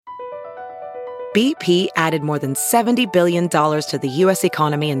BP added more than $70 billion to the U.S.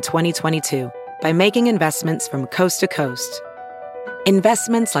 economy in 2022 by making investments from coast to coast.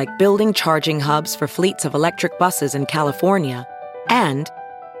 Investments like building charging hubs for fleets of electric buses in California and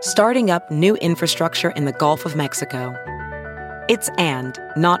starting up new infrastructure in the Gulf of Mexico. It's and,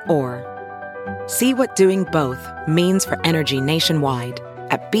 not or. See what doing both means for energy nationwide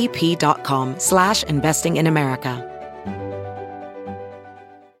at bp.com/investing in America.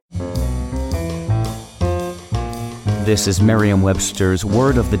 This is Merriam-Webster's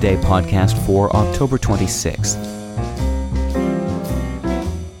Word of the Day podcast for October 26th.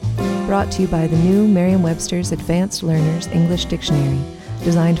 Brought to you by the new Merriam-Webster's Advanced Learners English Dictionary,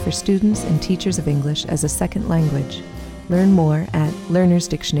 designed for students and teachers of English as a second language. Learn more at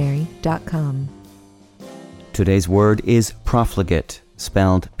learnersdictionary.com. Today's word is profligate,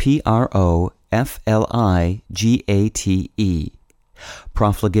 spelled P-R-O-F-L-I-G-A-T-E.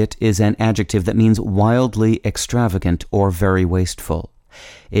 Profligate is an adjective that means wildly extravagant or very wasteful.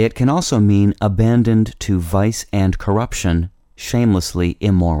 It can also mean abandoned to vice and corruption, shamelessly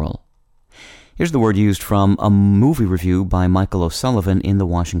immoral. Here's the word used from a movie review by Michael O'Sullivan in the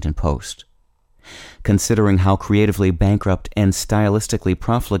Washington Post. Considering how creatively bankrupt and stylistically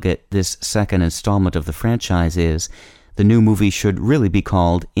profligate this second installment of the franchise is, the new movie should really be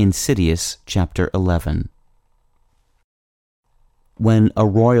called Insidious, Chapter 11. When a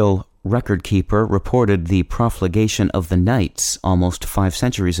royal record keeper reported the profligation of the knights almost 5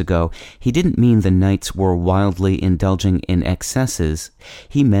 centuries ago, he didn't mean the knights were wildly indulging in excesses.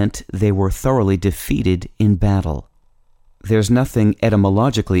 He meant they were thoroughly defeated in battle. There's nothing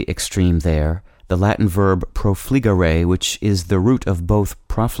etymologically extreme there. The Latin verb profligare, which is the root of both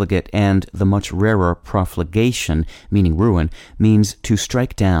profligate and the much rarer profligation, meaning ruin, means to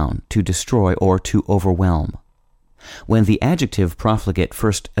strike down, to destroy, or to overwhelm. When the adjective profligate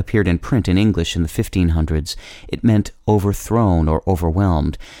first appeared in print in English in the 1500s, it meant overthrown or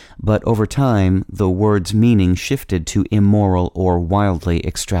overwhelmed, but over time the word's meaning shifted to immoral or wildly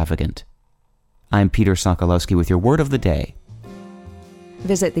extravagant. I'm Peter Sokolowski with your Word of the Day.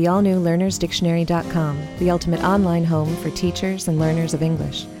 Visit the all-new learnersdictionary.com, the ultimate online home for teachers and learners of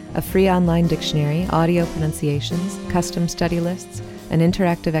English. A free online dictionary, audio pronunciations, custom study lists, and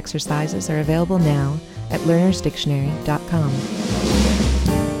interactive exercises are available now at learnersdictionary.com.